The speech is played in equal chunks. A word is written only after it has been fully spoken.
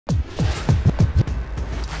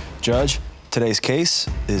Judge, today's case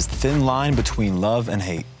is thin line between love and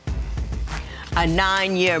hate. A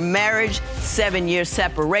 9-year marriage, 7-year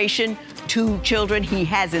separation, 2 children he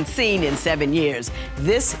hasn't seen in 7 years.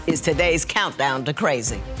 This is today's countdown to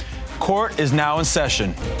crazy. Court is now in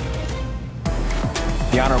session.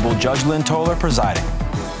 The Honorable Judge Lynn Toller presiding.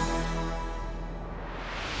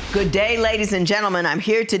 Good day, ladies and gentlemen. I'm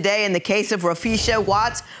here today in the case of Rofiesha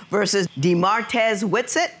Watts versus Dermartess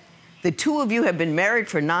Whitsett. The two of you have been married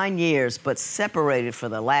for 9 years, but separated for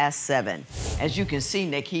the last 7. As you can see,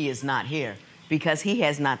 Nick, he is not here because he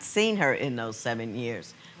has not seen her in those 7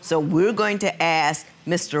 years. So we're going to ask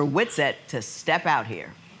Mr. Whitsett to step out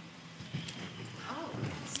here.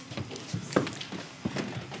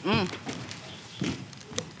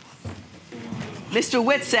 Mr.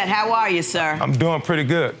 Whitsett, how are you, sir? I'm doing pretty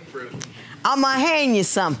good. I'm gonna hand you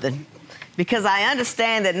something because I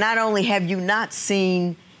understand that not only have you not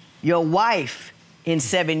seen your wife in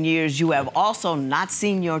 7 years, you have also not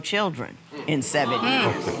seen your children in 7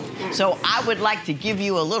 years. So I would like to give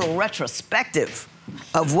you a little retrospective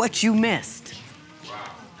of what you missed.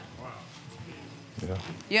 Yeah.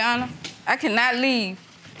 Your Honor, I cannot leave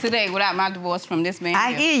today without my divorce from this man.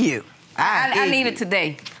 I hear you. I need it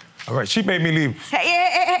today. All right, she made me leave.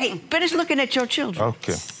 Hey, finish looking at your children.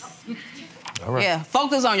 Okay. All right. Yeah,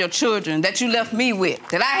 focus on your children that you left me with,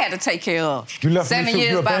 that I had to take care of. You left 7 me too.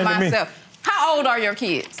 years You by abandoned myself. me. How old are your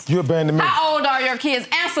kids? You abandoned me. How old are your kids?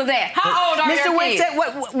 Answer that. How old are Mr. your kids?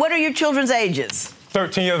 Whitsett, what are your children's ages?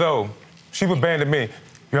 13 years old. She abandoned me.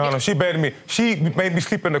 Your Honor, she abandoned me. She made me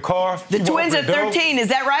sleep in the car. The twins are 13, is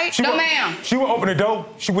that right? No, ma'am. She would open the door.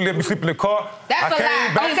 She would let me sleep in the car. That's a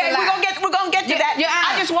lie. Okay, we're gonna get to that.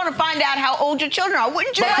 I just want to find out how old your children are.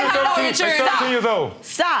 Wouldn't you? How old are your They're children? 13 years old.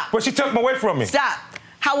 Stop. But she took them away from me. Stop.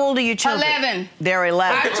 How old are your children? 11. They're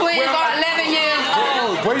 11. Our twins are 11 years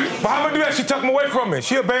old. But how am I gonna do that? She took them away from me.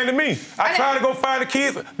 She abandoned me. I tried to go find the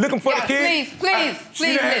kids, looking for the kids. Please,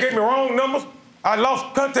 She gave me wrong numbers. I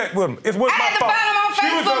lost contact with them. It wasn't my I had to fault. find him on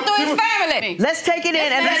Facebook through his family. Let's take it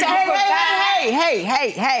in and let's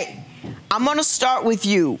hey. I'm gonna start with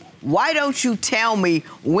you. Why don't you tell me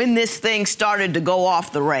when this thing started to go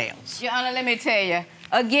off the rails? Your Honor, let me tell you.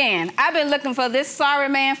 Again, I've been looking for this sorry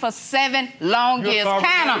man for 7 long years.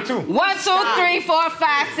 Count them. 1, 2, 3, 4,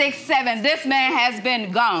 5, 6, 7. This man has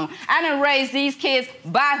been gone. I done raised these kids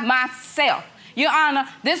by myself. Your Honor,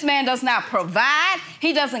 this man does not provide.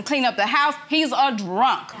 He doesn't clean up the house. He's a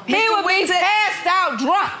drunk. He would be passed out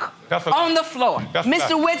drunk on the floor.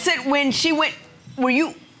 Mr. Whitsett,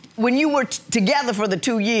 when you were together for the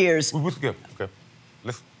 2 years. We were together. Okay.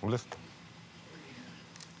 Listen.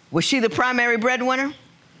 Was she the primary breadwinner?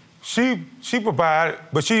 She provided,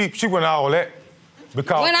 but she went all that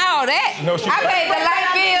because. Went all that? No, I paid the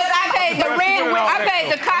light bills. I paid the rent. I paid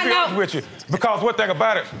the car note. With you. Because one thing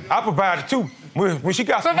about it, I provided too. When she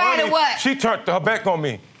got some money, what? She turned her back on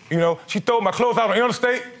me. You know, she threw my clothes out on the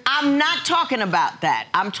interstate. I'm not talking about that.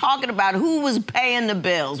 I'm talking about who was paying the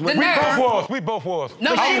bills. We both was.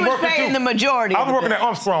 No, she was paying the majority. I was working at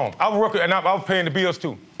Armstrong. I was working, and I was paying the bills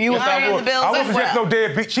too. You were paying the bills I as wasn't just no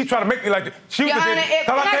deadbeat. She tried to make me like that. She was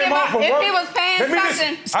if he was paying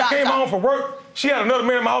something. I came home from work. She had another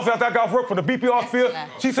man in my house after I got off work from the BP field.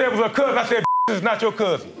 She said it was her cousin. I said, this is not your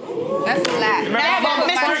cousin. That's a lie.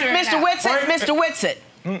 Mr. Whitsett.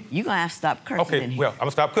 You're gonna have to stop cursing in here. Well, I'm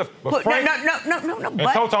gonna stop cursing. But No. And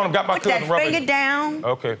Toton got my cousin Put that finger down.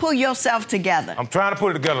 Okay. Pull yourself together. I'm trying to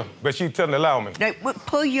put it together, but she doesn't allow me.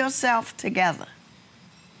 Pull yourself together.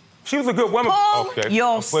 She was a good woman. Pull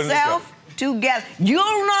yourself together.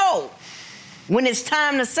 You'll know when it's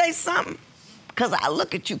time to say something, because I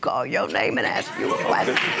look at you, call your name, and ask you a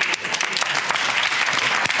question.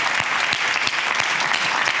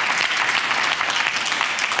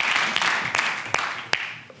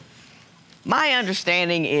 My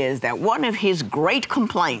understanding is that one of his great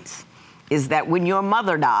complaints is that when your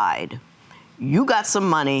mother died, you got some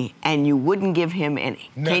money and you wouldn't give him any.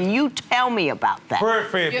 No. Can you tell me about that?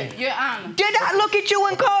 Your Honor. Did I look at you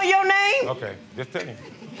and call your name? Okay, just tell me.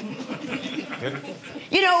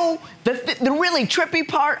 You know, the really trippy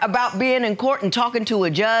part about being in court and talking to a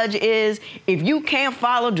judge is if you can't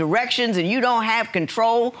follow directions and you don't have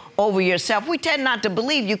control over yourself, we tend not to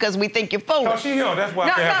believe you because we think you're foolish. No, she know. That's why I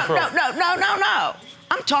can't have control. No.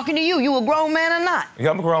 I'm talking to you. You a grown man or not? Yeah,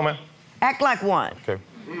 I'm a grown man. Act like one. Okay.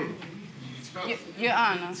 Your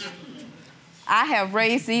Honor, I have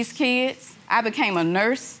raised these kids. I became a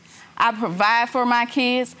nurse. I provide for my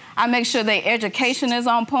kids. I make sure their education is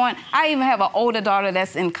on point. I even have an older daughter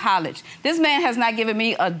that's in college. This man has not given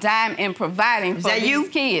me a dime in providing for these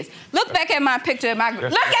kids. Look back at my picture. Look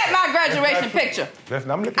at my graduation picture.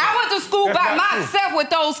 I went to school by myself with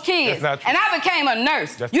those kids, and I became a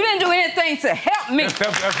nurse. You didn't do anything to help me. That's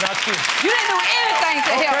not true. You didn't do anything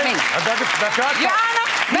to help me. Your Honor,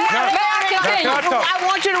 may I continue? I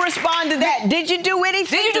want you to respond to that. Did you do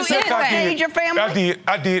anything to aid your family?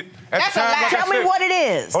 I did. That's a lie. Tell me what it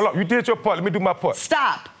is. Hold up, you did your part. Let me do my part.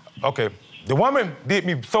 Stop. Okay. The woman did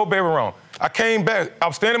me so very wrong. I came back. I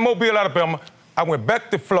was staying in Mobile, Alabama. I went back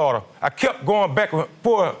to Florida. I kept going back and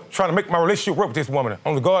forth trying to make my relationship work with this woman.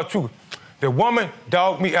 On the God's truth. The woman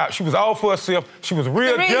dogged me out. She was all for herself. She was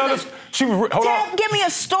real jealous. She was. Hold on. Give me a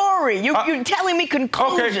story. You're telling me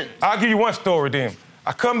conclusions. Okay, I'll give you one story then.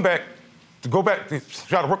 I come back to go back to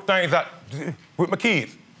try to work things out with my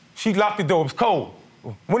kids. She locked the door. It was cold.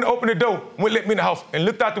 When I opened the door, went let me in the house and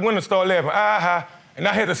looked out the window and started laughing. And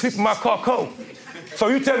I had to sleep in my car cold. So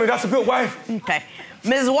you tell me that's a good wife? Okay.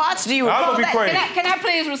 Ms. Watts, do you recall that? Can I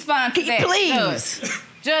please respond to that? Please.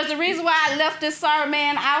 Judge, the reason why I left this sorry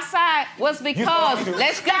man outside was because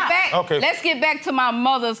let's get back to my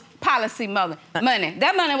mother's policy money.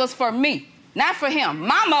 That money was for me, not for him.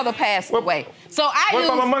 My mother passed away. So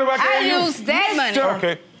I used that money.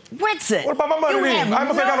 Okay. Whitsett. What about my money then? I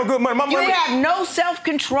must have got no good money. My money. You have no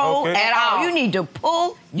self-control at all. You need to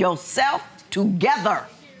pull yourself together.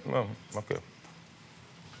 Okay.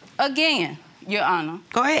 Again, Your Honor.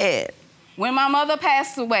 Go ahead. When my mother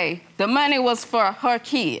passed away, the money was for her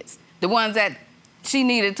kids, the ones that she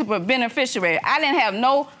needed to be beneficiary. I didn't have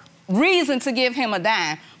no reason to give him a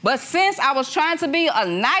dime. But since I was trying to be a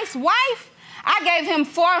nice wife, I gave him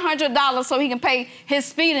 $400 so he can pay his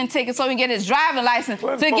speeding ticket so he can get his driving license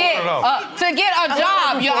to get a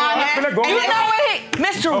job, Your Honor. You know what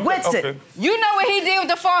Mr. Whitsett. You know what he did with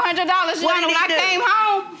the $400, Your Honor, when I came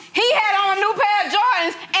home? He had on a new pair of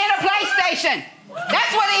Jordans and a PlayStation.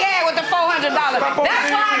 That's what he had with the $400.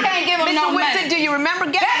 That's why I can't give him no money. Mr. Whitsett, do you remember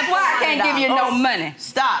getting That's why I can't give you no money.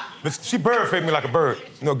 Stop. She bird fed me like a bird.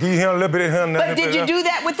 You know, give him a little bit of him. But did you do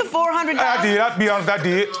that with the $400? I did. I'll be honest, I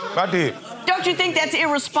did. Don't you think that's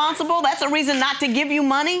irresponsible? That's a reason not to give you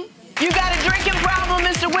money? You got a drinking problem,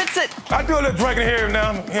 Mr. Whitsett? I do a little drinking here and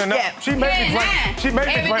now. Yeah. She made me drink. She made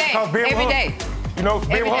me drink because being with her. You know,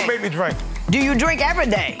 being with her made me drink. Do you drink every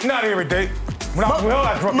day? Not every day. When I was with her,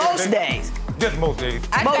 I drunk most days. Just most days.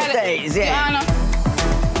 Most days, yeah. Your Honor.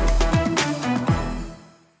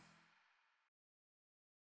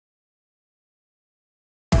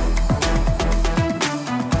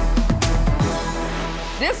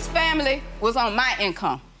 This family was on my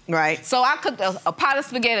income. Right. So I cooked a pot of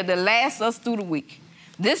spaghetti that lasts us through the week.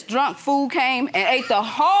 This drunk fool came and ate the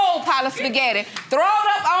whole pot of spaghetti, threw it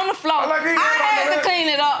up on the floor. I had to clean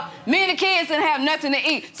it up. Me and the kids didn't have nothing to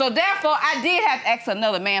eat. So therefore, I did have to ask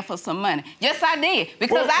another man for some money. Yes, I did.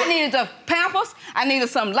 Because I needed the Pampers, I needed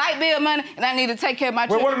some light bill money, and I needed to take care of my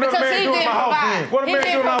children. Because he didn't provide. He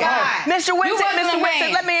didn't provide. Mr.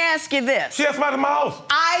 Whitsett, let me ask you this. She has money in my house.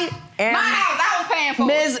 I am... My house, I was paying for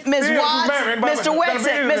it. Ms. Watts,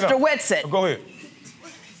 Mr. Whitsett. Go ahead.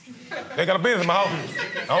 They got a business in my house.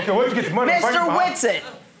 I don't care where you get your money. Mr. Whitsett.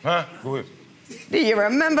 Huh? Go ahead. Do you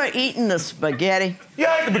remember eating the spaghetti? Yeah,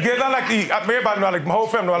 I eat the spaghetti. I like to eat. Everybody know I like, my whole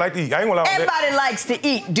family know I like to eat. I ain't gonna lie. Everybody likes to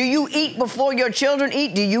eat. Do you eat before your children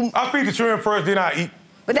eat? Do you? I feed the children first, then I eat.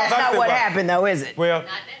 But that's not what happened, though, is it? Well,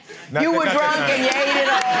 you were drunk and you ate it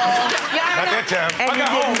all. Not that time. And you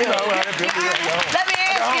didn't do it. Let me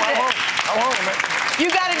ask you this. I'm home, man. You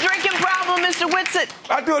got a drinking problem, Mr. Whitsett?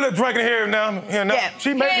 I do a little drinking here and now. Yeah.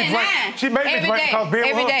 She made me drink. She made me drink because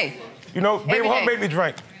being with her. You know, being with her made me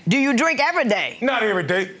drink. Do you drink every day? Not every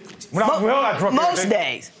day. When I was with her, I drunk most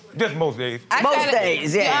days. Just most days. Most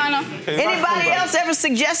days, yeah. Anybody else ever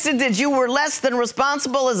suggested that you were less than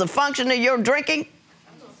responsible as a function of your drinking?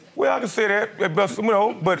 Well, I can say that, but, you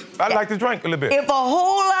know, but I like to drink a little bit. If a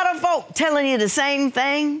whole lot of folk telling you the same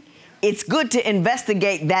thing, it's good to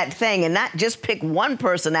investigate that thing and not just pick one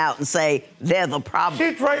person out and say they're the problem.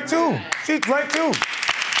 She drank too. She drank too.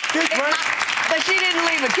 She drank. But she didn't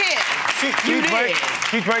leave a kid.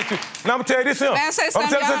 She drank too. Now I'm gonna tell you this here. May I say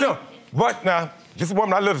something? But now, this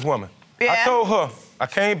woman, I love this woman. Yeah. I told her I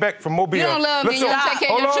came back from Mobile. You don't love me. You don't take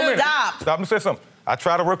care of your children. Stop. Let me say something. I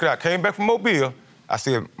tried to work it out. Came back from Mobile. I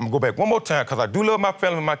said, I'm gonna go back one more time because I do love my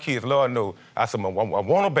family and my kids. Lord knows. I said, I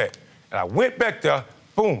want her back. And I went back there.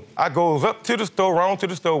 Boom. I goes up to the store, round to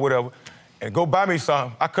the store, whatever, and go buy me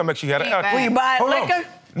something. I come back, she had an... Will you buy liquor?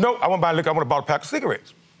 No, I won't buy liquor. I want to buy a pack of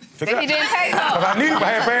cigarettes. He didn't pay her. I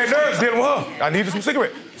had bad nerves dealing with her. I needed some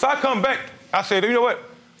cigarettes. So I come back. I said, you know what?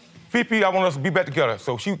 Fifi, I want us to be back together.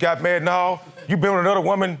 So she got mad now. You been with another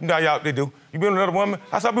woman? Now y'all, they do. You been with another woman?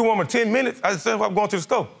 I said, I've been with a woman 10 minutes. I said, I'm going to the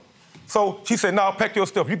store. So she said, no, pack your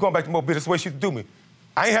stuff. You going back to Mobile. That's the way she do me.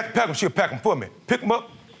 I ain't have to pack them. She'll pack them for me. Pick them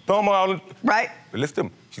up, throw them all in. Right. Listen to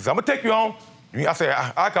me. She said, I'm going to take you home. I said,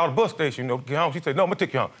 I called the bus station, to get home. She said, no, I'm going to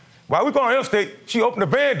take you home. While we going interstate, she opened the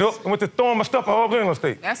van up and went to throwing my stuff all over the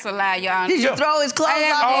interstate. That's a lie, Your Honor. Did you throw his clothes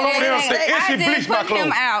out? All over the interstate. And she bleached my clothes. I did put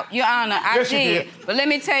him out, Your Honor. I did. But let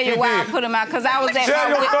me tell you why I put him out. Because I was at Tell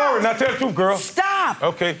your story. Now tell the truth, girl. Stop.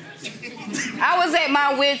 Okay. I was at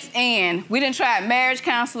my wit's end. We done tried marriage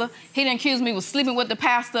counselor. He done accused me of sleeping with the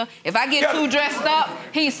pastor. If I get too dressed up,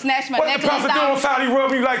 he snatched my necklace off. What the pastor doing outside? He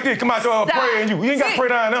rubbing you like this. Come out there praying you. You ain't got to pray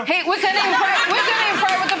down there. We couldn't even pray. We couldn't even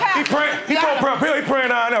pray with the pastor. He don't pray up here. He praying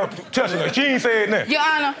down there, touching her. She ain't said nothing. Your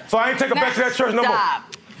Honor. So I ain't take her back to that church no more.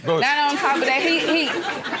 Now on top of that, he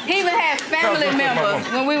even had family members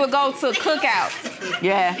when we would go to cookouts.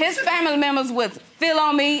 Yeah. His family members would feel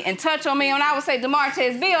on me and touch on me, and I would say,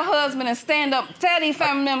 Dermartess, be a husband and stand up. Tell these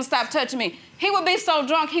family members stop touching me. He would be so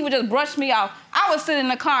drunk, he would just brush me off. I would sit in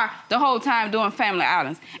the car the whole time doing family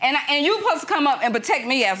outings. And you supposed to come up and protect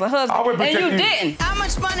me as a husband, and you didn't. How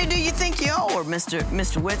much money do you think you owe her, Mr.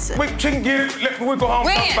 Whitsett? Wait, she can get it. We'll go home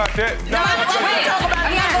and talk about that. No, we're talk about it now.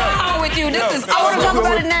 I'm not going home with you. This is I want to talk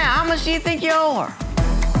about it now. How much do you think you owe her?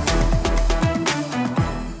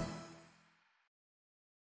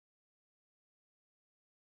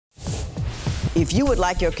 If you would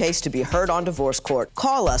like your case to be heard on divorce court,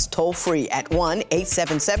 call us toll-free at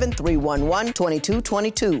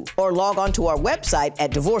 1-877-311-2222 or log on to our website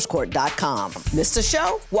at divorcecourt.com. Missed a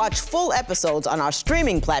show? Watch full episodes on our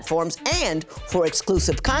streaming platforms, and for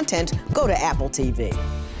exclusive content, go to Apple TV.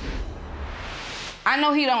 I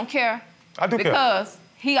know he don't care. I do care. Because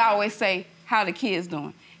he always say, how the kids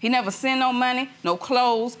doing? He never send no money, no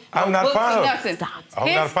clothes, no books, nothing. Stop.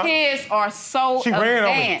 His kids are so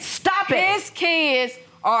advanced. Stop it. His kids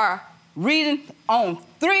are reading on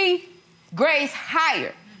 3 grades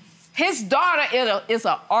higher. His daughter is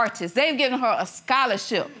an artist. They've given her a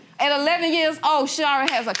scholarship. At 11 years old, she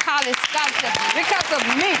already has a college scholarship because of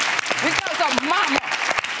me, because of mama.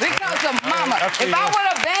 Because of mama. If I would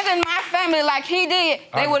have abandoned my family like he did,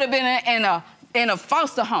 they would have been in a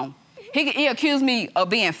foster home. He accused me of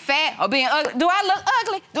being fat or being ugly. Do I look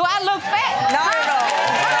ugly? Do I look fat?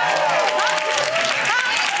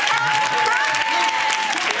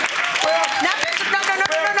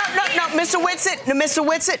 No, Mr. Whitsett.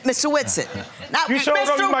 Now, you sure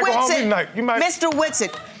you might go home tonight. Mr.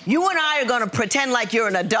 Whitsett, you and I are going to pretend like you're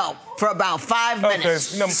an adult for about 5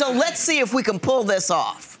 minutes. Okay. So let's see if we can pull this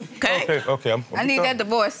off, okay? Okay. I need that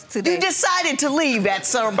divorce today. You decided to leave at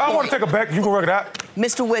some point. I want to take her back. You can work it out.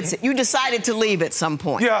 Mr. Whitsett, you decided to leave at some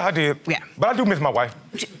point. Yeah, I did. Yeah. But I do miss my wife.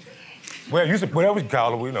 Well, whatever you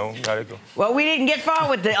call her, we know how they go. Well, we didn't get far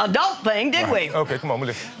with the adult thing, did we? Okay, come on,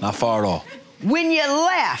 listen. Not far at all. When you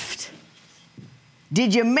left,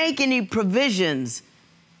 did you make any provisions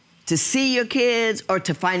to see your kids or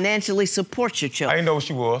to financially support your I children? didn't know who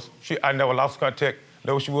she was. I never lost contact.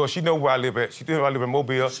 Know who she was. She know where I live at. She knew I live in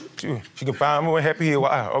Mobile. She can find me in Happy Hill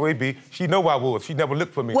where I always be. She know where I was. She never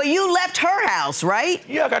looked for me. Well, you left her house, right?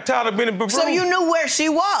 Yeah, I got tired of being in the room. So you knew where she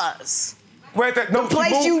was. Where the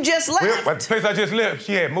place you just left. Well, the place I just left,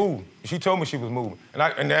 she had moved. She told me she was moving. And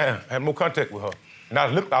I had more contact with her. And I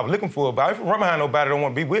was looking for her, but I didn't run behind nobody that don't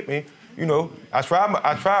want to be with me. You know, I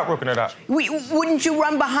tried working it out. Wouldn't you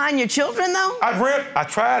run behind your children, though? I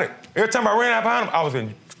tried it. Every time I ran out behind them, I was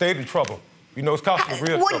stayed in trouble. You know, it's costing me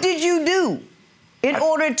real trouble. What did you do in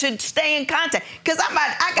order to stay in contact? Because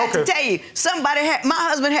I got to tell you, my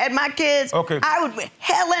husband had my kids. Okay. I would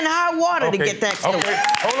hell in high water to get that kid. Okay,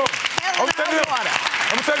 hold on. Hell in high water.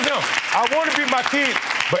 I'm gonna tell you something. I wanted to be my kid,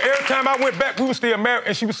 but every time I went back, we were still married,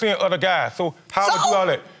 and she was seeing other guys. So how would you do all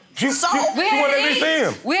that? She wouldn't let me see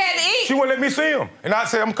him. We had to eat. She wouldn't let me see him. And I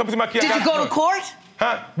said, I'm coming to my kid. Did you go to court?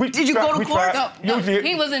 Huh? Did you go to court? No,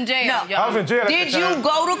 he was in jail. No. I was in jail at Did the time. you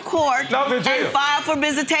go to court and file for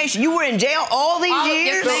visitation? You were in jail all these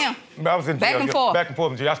years? Yes, ma'am. I was in jail. Back and forth. Back and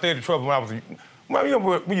forth in jail. I stayed in trouble when I was when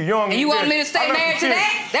you're young. And you wanted me to stay married to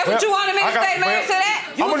that? That's what you wanted me to stay married to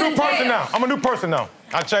that? I'm a new person now. I'm a new person now.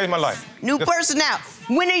 I changed my life. New person now.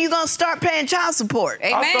 When are you going to start paying child support?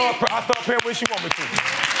 Amen. I start paying when she want me to.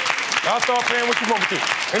 I'll start paying what you want me to.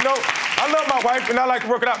 You know, I love my wife, and I like to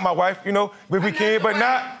work it out with my wife, you know, if we can, but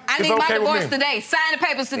not. I need my divorce today. Sign the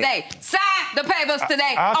papers today. Sign the papers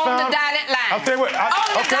today on the dotted line. I'll tell you what.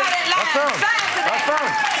 On the dotted line.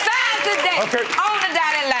 Sign today. Sign today on the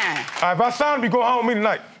dotted line. All right, if I sign, we go home with me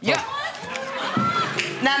tonight. Yeah.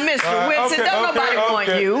 Now, Mr. Whitsett, don't nobody want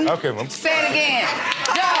you. Okay, Mom. Say it again.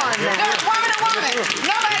 Woman to woman. woman.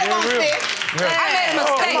 Nobody wants this. Yeah. I made a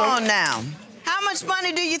mistake. Come on now. How much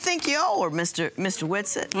money do you think you owe her, Mr.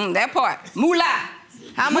 Whitsett? That part. Moolah.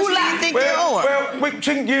 How much do you think you owe her? Well,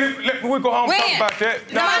 she can get it. We'll go home and talk about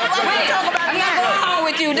that. No, I want to talk about I'm it not now. going home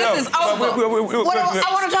with you. This is over.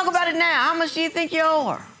 I want to talk about it now. How much do you think you owe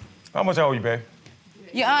her? How much I owe you, babe?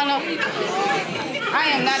 Your Honor, I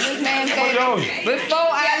am not this man's How much I owe you? baby. Before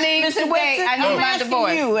I leave Mr. today, Whitsett, I need I'm my asking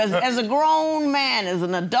divorce. you, as a grown man, as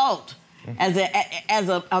an adult, as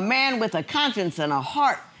a man with a conscience and a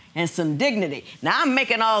heart and some dignity. Now, I'm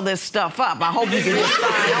making all this stuff up. I hope you can just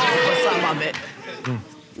sign on for some of it.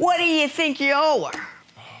 What do you think you owe her?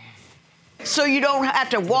 So you don't have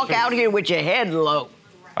to walk out here with your head low.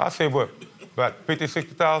 I'll say what? About 50,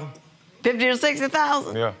 60,000? 50 to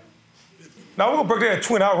 60,000? Yeah. Now, we're going to break that at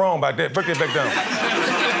 20. I'm wrong about that. Break that back down.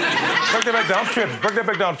 Break that back down. I'm tripping. Break that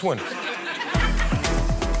back down to 20.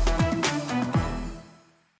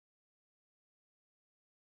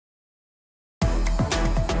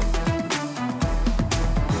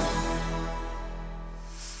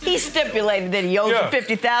 He stipulated that he owes you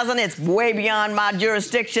 50,000. It's way beyond my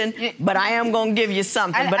jurisdiction, but I am going to give you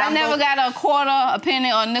something. I never got a quarter, a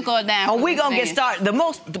penny, or a nickel, or dime. Oh, we're going to get started. The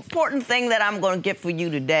most important thing that I'm going to get for you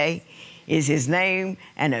today is his name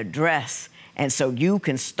and address, and so you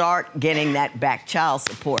can start getting that back child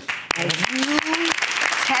support. And you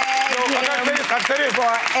tag him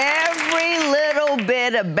for every little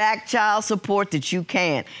bit of back child support that you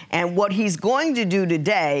can. And what he's going to do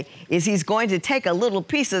today is he's going to take a little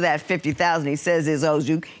piece of that 50,000 he says is owes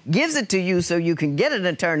you, gives it to you so you can get an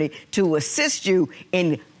attorney to assist you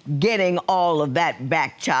in getting all of that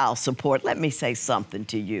back child support. Let me say something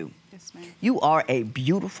to you. Yes, ma'am. You are a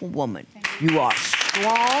beautiful woman. You are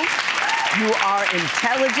strong. You are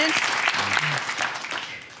intelligent.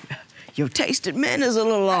 Your taste in men is a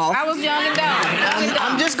little off. I was young and dumb.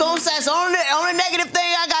 I'm just gonna say it's the only negative thing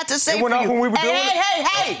I got to say It went for off you. when we were doing it?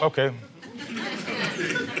 Hey! Okay.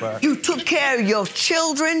 You took care of your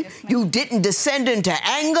children. You didn't descend into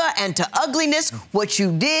anger and to ugliness. What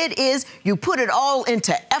you did is you put it all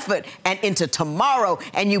into effort and into tomorrow,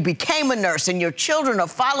 and you became a nurse, and your children are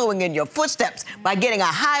following in your footsteps by getting a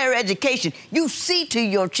higher education. You see to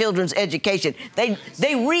your children's education. They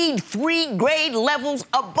read 3 grade levels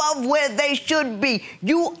above where they should be.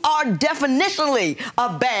 You are definitionally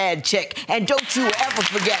a bad chick, and don't you ever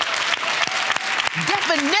forget it.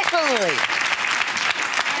 Definitionally.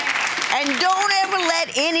 And don't ever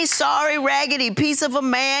let any sorry, raggedy piece of a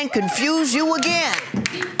man confuse you again.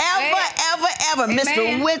 Ever, Amen.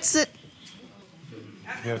 Mr. Whitsett.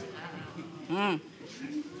 Yes.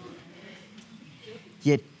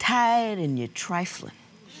 You're tired and you're trifling.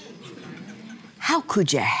 How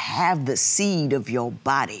could you have the seed of your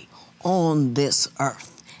body on this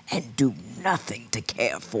earth and do nothing to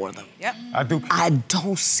care for them? Yep. I do. I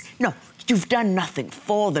don't... No. You've done nothing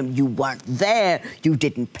for them. You weren't there. You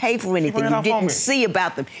didn't pay for anything. You didn't see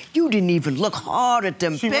about them. You didn't even look hard at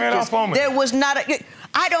them pictures. Ran off on me. There was not a...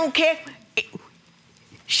 I don't care.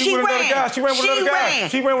 She ran. She ran with another guy.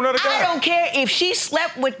 She ran with another guy. I don't care if she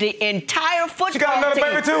slept with the entire football team. She got another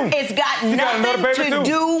baby too. It's got nothing to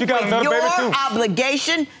do with your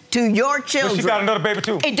obligation to your children. But she got another baby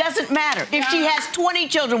too. It doesn't matter. If she has 20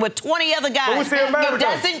 children with 20 other guys, But we still married, it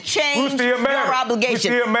doesn't change still married. your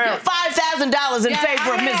obligation. We still married. $5,000 in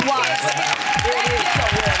favor of Ms. Watts.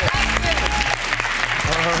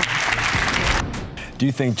 Do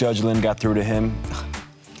you think Judge Lynn got through to him?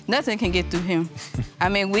 Nothing can get through him. I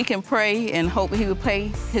mean, we can pray and hope he will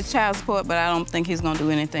pay his child support, but I don't think he's gonna do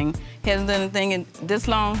anything. He hasn't done anything in this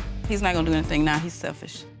long. He's not gonna do anything now. He's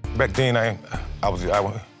selfish. Back then, I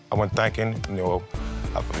wasn't thinking. You know,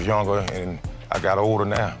 I was younger and I got older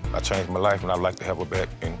now. I changed my life and I'd like to have her back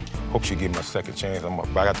and hope she give me a second chance.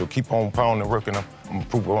 I got to keep on pounding and working. I'm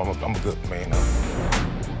a good man now.